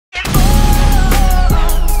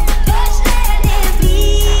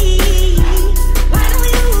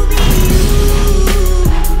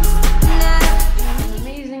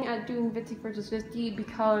versus 50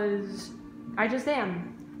 because I just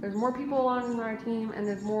am. There's more people on our team and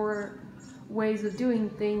there's more ways of doing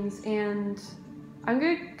things, and I'm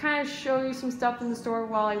gonna kind of show you some stuff in the store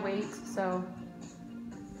while I wait, so.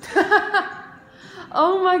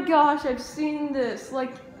 Oh my gosh, I've seen this,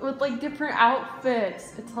 like, with like different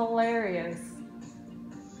outfits. It's hilarious.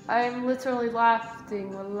 I'm literally laughing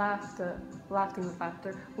with laughter.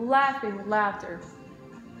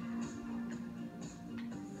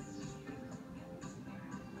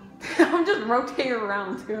 I'm just rotating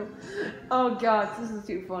around too. Oh gosh, this is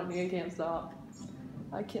too funny. I can't stop.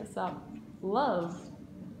 Love.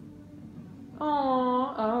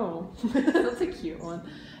 Oh, that's a cute one.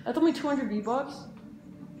 That's only 200 V-Bucks.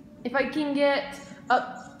 If I can get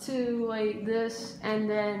up to like this and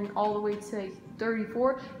then all the way to like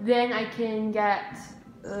 34, then I can get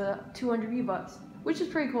 200 V-Bucks, which is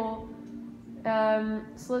pretty cool.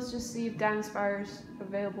 So let's just see if Dan Spire's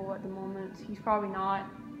available at the moment. He's probably not.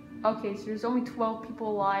 Okay, so there's only 12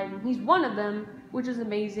 people alive, and he's one of them, which is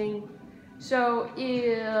amazing. So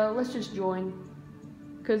let's just join,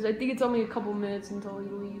 because I think it's only a couple minutes until he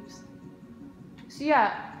leaves. So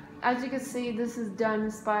yeah, as you can see, this is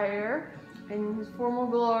Dan Spire in his formal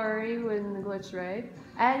glory with the glitch ray.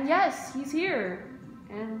 And yes, he's here.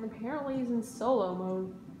 And apparently he's in solo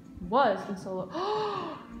mode. Was in solo.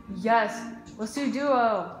 Yes, let's do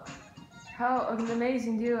duo. How an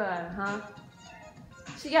amazing duo, huh?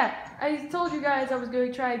 So yeah, I told you guys I was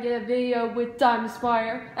going to try to get a video with Diamond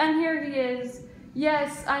Spire, and here he is.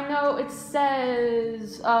 Yes, I know it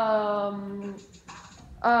says, how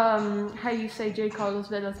you say J. Carlos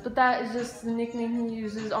Velas, but that is just the nickname he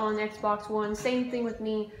uses on Xbox One. Same thing with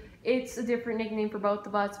me. It's a different nickname for both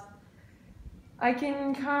of us. I'm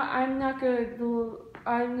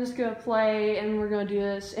just gonna play, and we're gonna do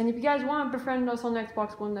this. And if you guys want to befriend us on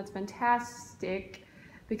Xbox One, that's fantastic,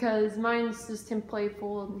 because mine's just him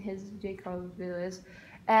playful and his J. Carlos Velas.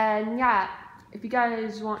 And yeah, if you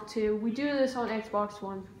guys want to, we do this on Xbox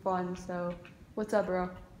One for fun. So what's up, bro?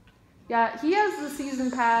 Yeah, he has the season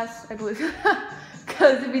pass, I believe,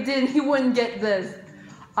 because if he didn't, he wouldn't get this.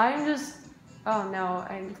 Oh no,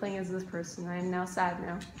 I'm playing as this person. I am now sad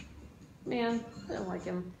now. Man, I don't like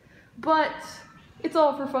him. But it's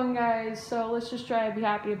all for fun, guys, so let's just try to be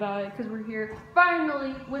happy about it, because we're here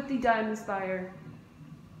finally with the Diamond Spire.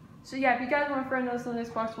 So yeah, if you guys want to friend us on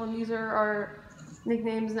Xbox One, these are our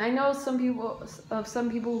nicknames. And I know some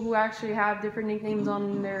people who actually have different nicknames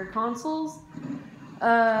on their consoles.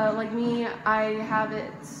 Like me, I have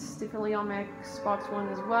it differently on my Xbox One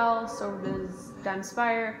as well, so does Dan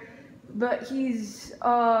Spire. But his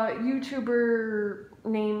YouTuber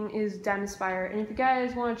name is Dan Spire, and if you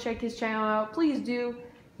guys want to check his channel out, please do.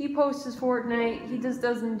 He posts his Fortnite. He just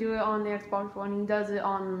doesn't do it on the Xbox One. He does it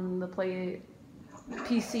on the PC.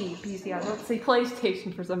 I was about to say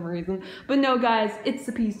PlayStation for some reason, but no, guys, it's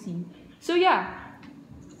the PC. So yeah.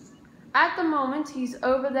 At the moment, he's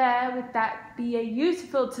over there with that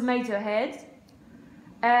beautiful tomato head.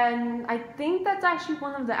 And I think that's actually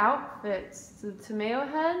one of the outfits, the tomato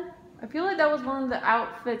head. I feel like that was one of the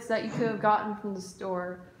outfits that you could have gotten from the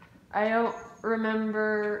store. I don't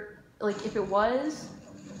remember, like, if it was.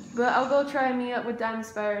 But I'll go try and meet up with Diamond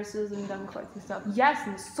Spire as soon as I'm done collecting stuff. Yes,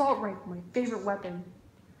 an assault rifle, my favorite weapon.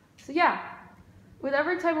 So yeah. With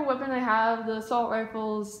every type of weapon I have, the assault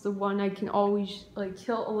rifle is the one I can always like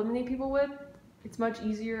eliminate people with. It's much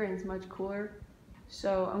easier and it's much cooler.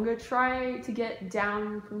 So I'm gonna try to get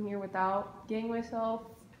down from here without getting myself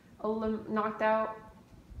knocked out.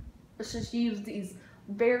 Let's just use these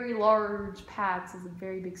very large paths as a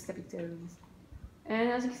very big stepping stones. And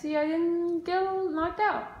as you can see, I didn't get knocked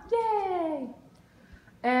out. Yay!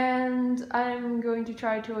 And I'm going to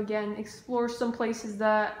try to again explore some places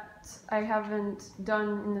that I haven't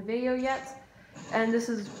done in the video yet, and this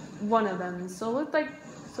is one of them. So it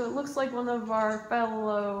looks like one of our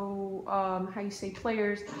fellow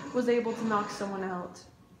players was able to knock someone out.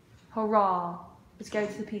 Hurrah! Let's go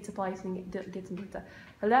to the pizza place and get some pizza.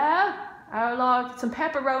 Hello? I'd like some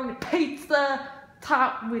pepperoni pizza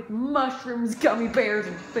topped with mushrooms, gummy bears,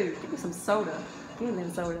 and food. Give me some soda. Give me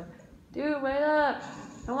some soda. Dude, wait up!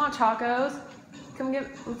 I want tacos.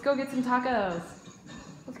 Let's go get some tacos.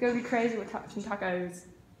 Let's go be crazy with some tacos.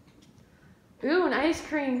 Ooh, an ice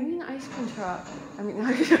cream. Give me an ice cream truck. I mean,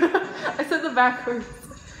 I said the backwards.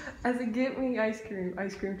 I said, get me ice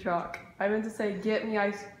cream truck. I meant to say, get me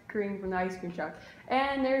ice cream from the ice cream truck.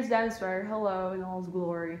 And there's Dan Spire. Hello in all his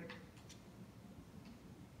glory.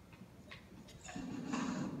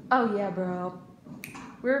 Oh yeah, bro.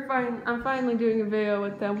 I'm finally doing a video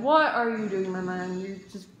with them. What are you doing, my man? You're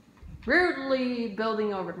just rudely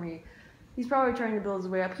building over me. He's probably trying to build his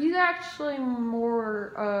way up. He's actually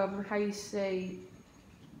more, how you say,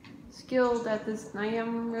 skilled at this than I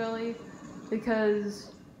am, really.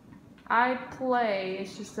 Because I play,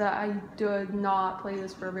 it's just that I did not play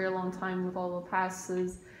this for a very long time with all the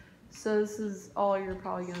passes. So this is all you're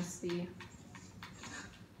probably going to see.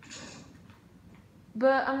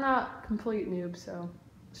 But I'm not a complete noob, so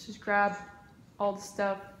let's just grab all the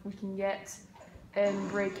stuff we can get and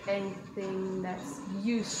break anything that's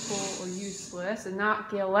useful or useless and not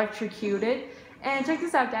get electrocuted. And check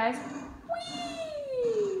this out, guys.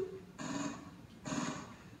 Whee!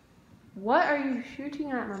 What are you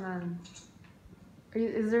shooting at, my man?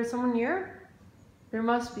 Is there someone near? There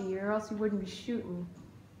must be, or else you wouldn't be shooting.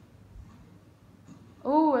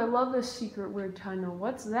 Oh, I love this secret weird tunnel.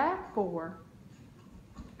 What's that for?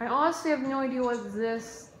 I honestly have no idea what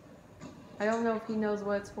this. I don't know if he knows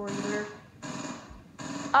what it's for either.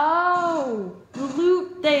 Oh, the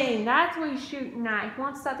loot thing. That's what he's shooting at. He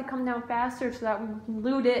wants that to come down faster so that we can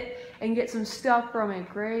loot it and get some stuff from it.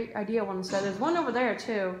 Great idea, one said. There's one over there,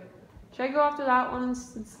 too. Should I go after that one?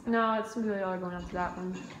 No, it's really all going after that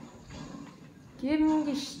one. Give me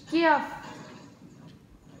the stuff.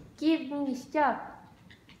 Give me the stuff.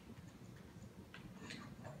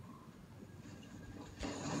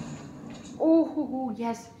 Oh,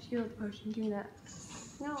 yes. Shield potion. Give me that.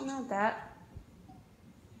 No, not that.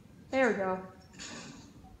 There we go.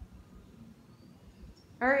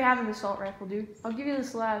 I already have an assault rifle, dude. I'll give you the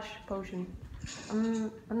slash potion.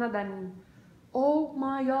 I'm not that mean. Oh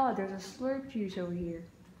my god, there's a slurp juice over here.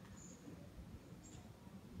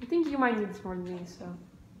 I think you might need this more than me, so.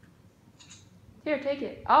 Here, take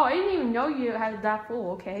it. Oh, I didn't even know you had that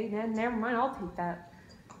full. Okay, then never mind, I'll take that.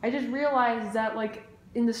 I just realized that, like,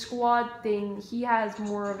 in the squad thing, he has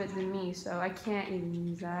more of it than me, so I can't even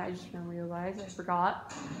use that. I just now realized. I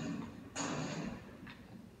forgot.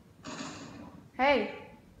 Hey.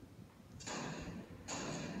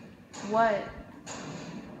 What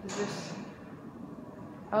is this?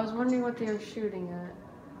 I was wondering what they were shooting at.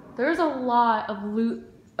 There's a lot of loot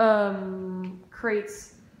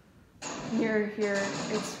crates near here.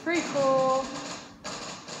 It's pretty cool.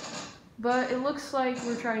 But it looks like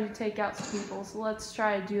we're trying to take out some people, so let's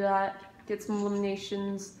try to do that. Get some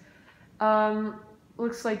eliminations.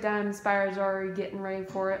 Looks like Diamond Spire's already getting ready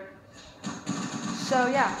for it. So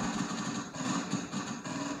yeah.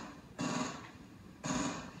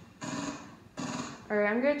 Alright,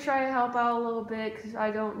 I'm gonna try to help out a little bit because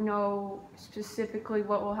I don't know specifically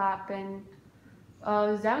what will happen.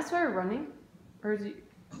 Is Diamond Spire running? Or is he?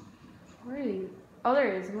 Where is he? Oh,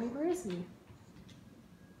 there he is. I'm like, where is he?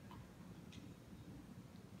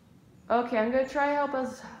 Okay, I'm gonna try to help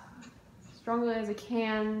as strongly as I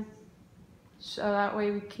can, so that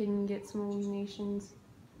way we can get some eliminations.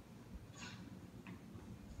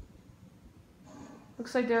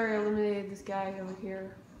 Looks like they already eliminated this guy over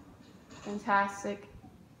here. Fantastic.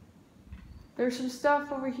 There's some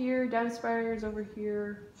stuff over here. Diamond Spider's over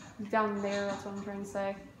here. He's down there, that's what I'm trying to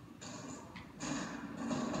say.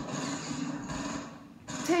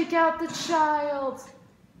 Take out the child!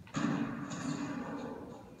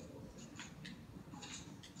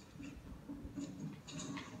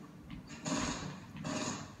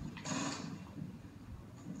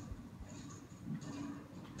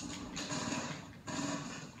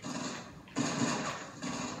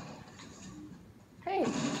 Hey!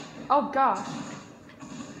 Oh gosh.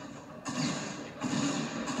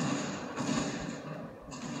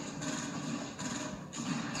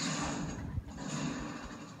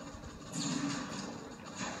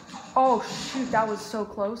 Oh shoot, that was so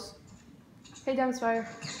close. Hey, Diamond Spire.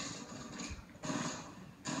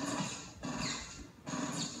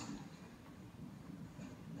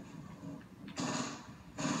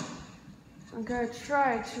 I'm gonna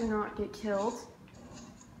try to not get killed.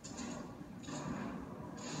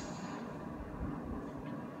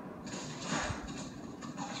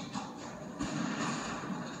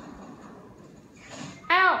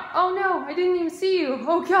 Ow! Oh no, I didn't even see you.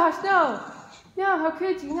 Oh gosh, no! No, how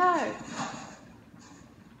could you not?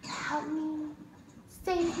 Help me.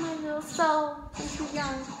 Save my little soul. I'm too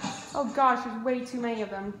young. Oh gosh, there's way too many of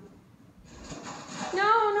them.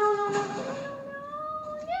 No, no, no, no, no, no,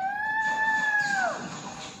 no, no!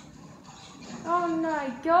 Oh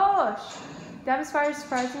my gosh! Diamond Spire is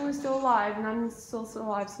surprisingly still alive, and I'm still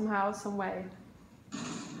alive somehow, some way.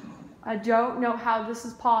 I don't know how this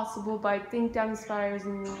is possible, but I think Diamond Spire is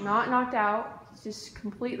not knocked out. He's just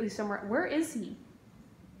completely somewhere. Where is he?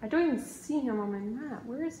 I don't even see him on my map.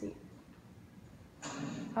 Where is he?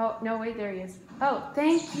 Oh, no, wait, there he is. Oh,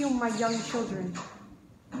 thank you, my young children.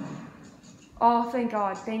 Oh, thank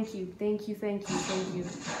God. Thank you, thank you, thank you, thank you.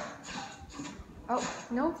 Oh,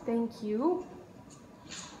 no, thank you.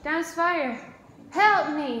 Dennis Fire,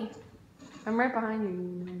 help me! I'm right behind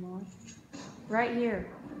you, Mom. Right here.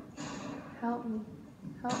 Help me.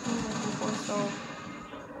 Help me with my poor soul.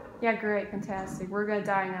 Yeah, great, fantastic. We're gonna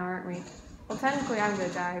die now, aren't we? Well, technically, I'm gonna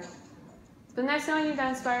die. But nice knowing you,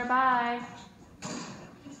 Dennis Fire. Bye.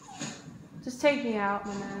 Just take me out,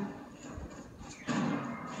 my man.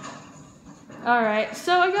 Alright,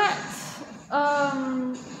 so I got,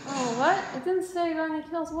 oh, what? It didn't say I got any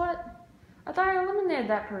kills. What? I thought I eliminated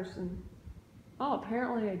that person. Oh,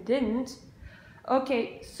 apparently I didn't.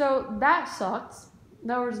 Okay, so that sucked.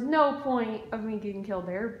 There was no point of me getting killed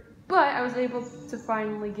there, but I was able to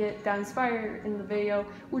finally get Dennis Fire in the video,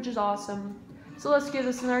 which is awesome. So let's give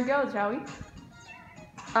this another go, shall we?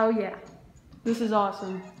 Oh yeah, this is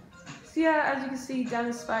awesome. So yeah, as you can see,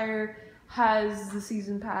 Dennis Fire has the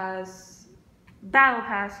season pass, battle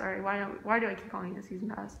pass. Sorry, why do I keep calling it a season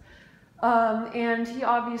pass? And he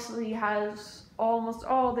obviously has almost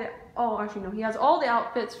all the. Oh, actually no, he has all the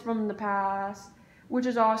outfits from the past, which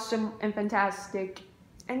is awesome and fantastic.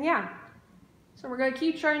 And yeah, so we're gonna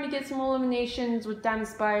keep trying to get some eliminations with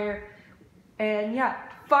Dennis Fire. And yeah,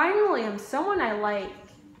 finally, I'm someone I like.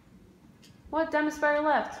 What? Dennis Fire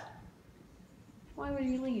left. Why would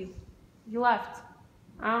you leave? You left.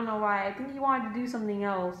 I don't know why. I think he wanted to do something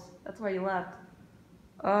else. That's why he left.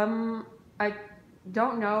 I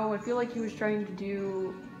don't know. I feel like he was trying to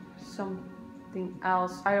do something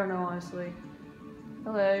else. I don't know, honestly.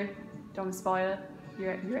 Hello. Don't spoil it. You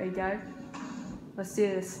ready to go? Let's do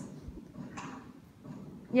this.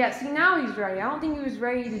 Yeah, see, now he's ready. I don't think he was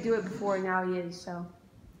ready to do it before. Now he is, so.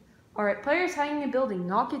 Alright, players hiding in a building.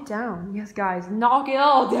 Knock it down. Yes, guys. Knock it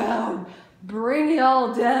all down. Bring it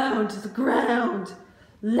all down to the ground.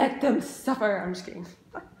 Let them suffer. I'm just kidding.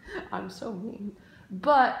 I'm so mean.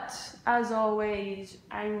 But, as always,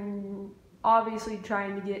 I'm obviously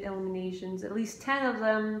trying to get eliminations. At least 10 of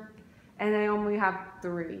them. And I only have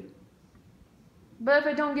 3. But if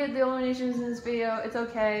I don't get the eliminations in this video, it's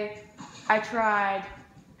okay. I tried.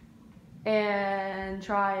 And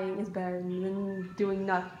trying is better than doing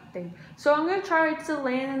nothing. So I'm going to try to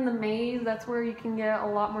land in the maze. That's where you can get a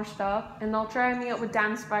lot more stuff. And I'll try to meet up with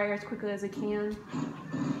Dennis Fire as quickly as I can.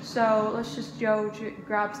 So let's just go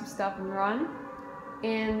grab some stuff and run.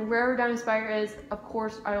 And wherever Dennis Fire is, of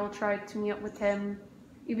course, I will try to meet up with him.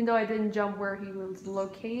 Even though I didn't jump where he was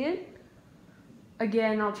located.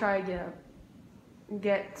 Again, I'll try to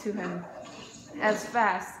get to him as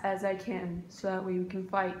fast as I can so that we can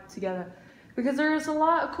fight together, because there's a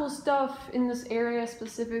lot of cool stuff in this area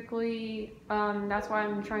specifically. That's why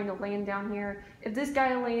I'm trying to land down here. If this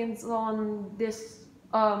guy lands on this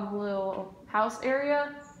little house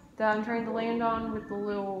area that I'm trying to land on with the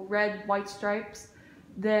little red white stripes,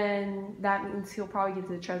 then that means he'll probably get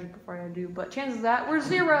to the treasure before I do, but chances of that were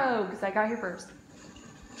 0 because I got here first.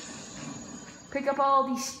 Pick up all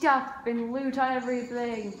these stuff and loot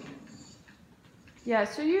everything. Yeah,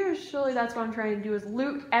 so usually that's what I'm trying to do, is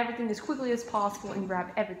loot everything as quickly as possible and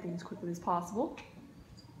grab everything as quickly as possible.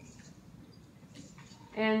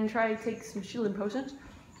 And try to take some shielding potions.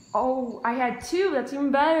 Oh, I had 2, that's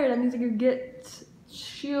even better. That means I could get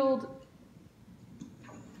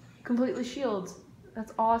completely shields.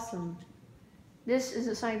 That's awesome. This is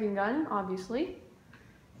a sniping gun, obviously.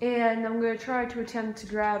 And I'm going to try to attempt to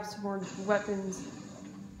grab some more weapons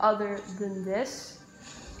other than this.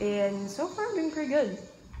 And so far, I'm doing pretty good.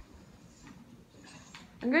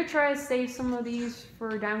 I'm going to try to save some of these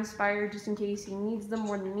for Dennis Fire just in case he needs them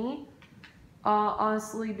more than me.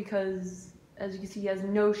 Honestly, because as you can see, he has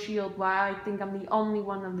no shield, while I think I'm the only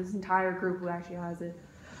one of this entire group who actually has it.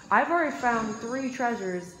 I've already found 3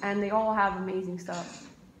 treasures, and they all have amazing stuff.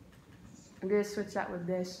 I'm going to switch that with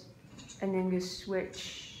this, and then just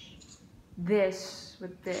switch this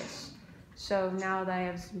with this. So now that I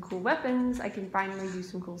have some cool weapons, I can finally do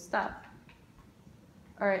some cool stuff.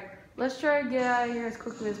 Alright, let's try to get out of here as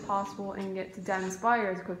quickly as possible and get to Dennis Fire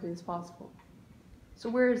as quickly as possible. So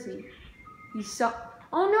where is he? He's so—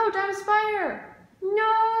 oh no, Dennis Fire! No!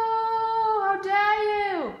 How dare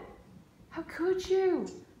you! How could you?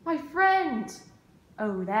 My friend!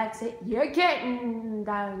 Oh, that's it. You're getting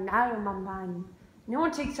down out of my mind. No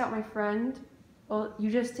one takes out my friend. Well, you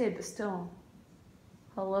just did, but still.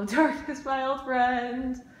 Hello, darkness, my old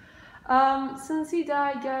friend. Since he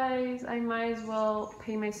died, guys, I might as well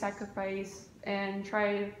pay my sacrifice and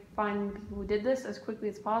try to find people who did this as quickly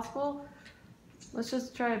as possible. Let's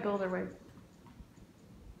just try to build our way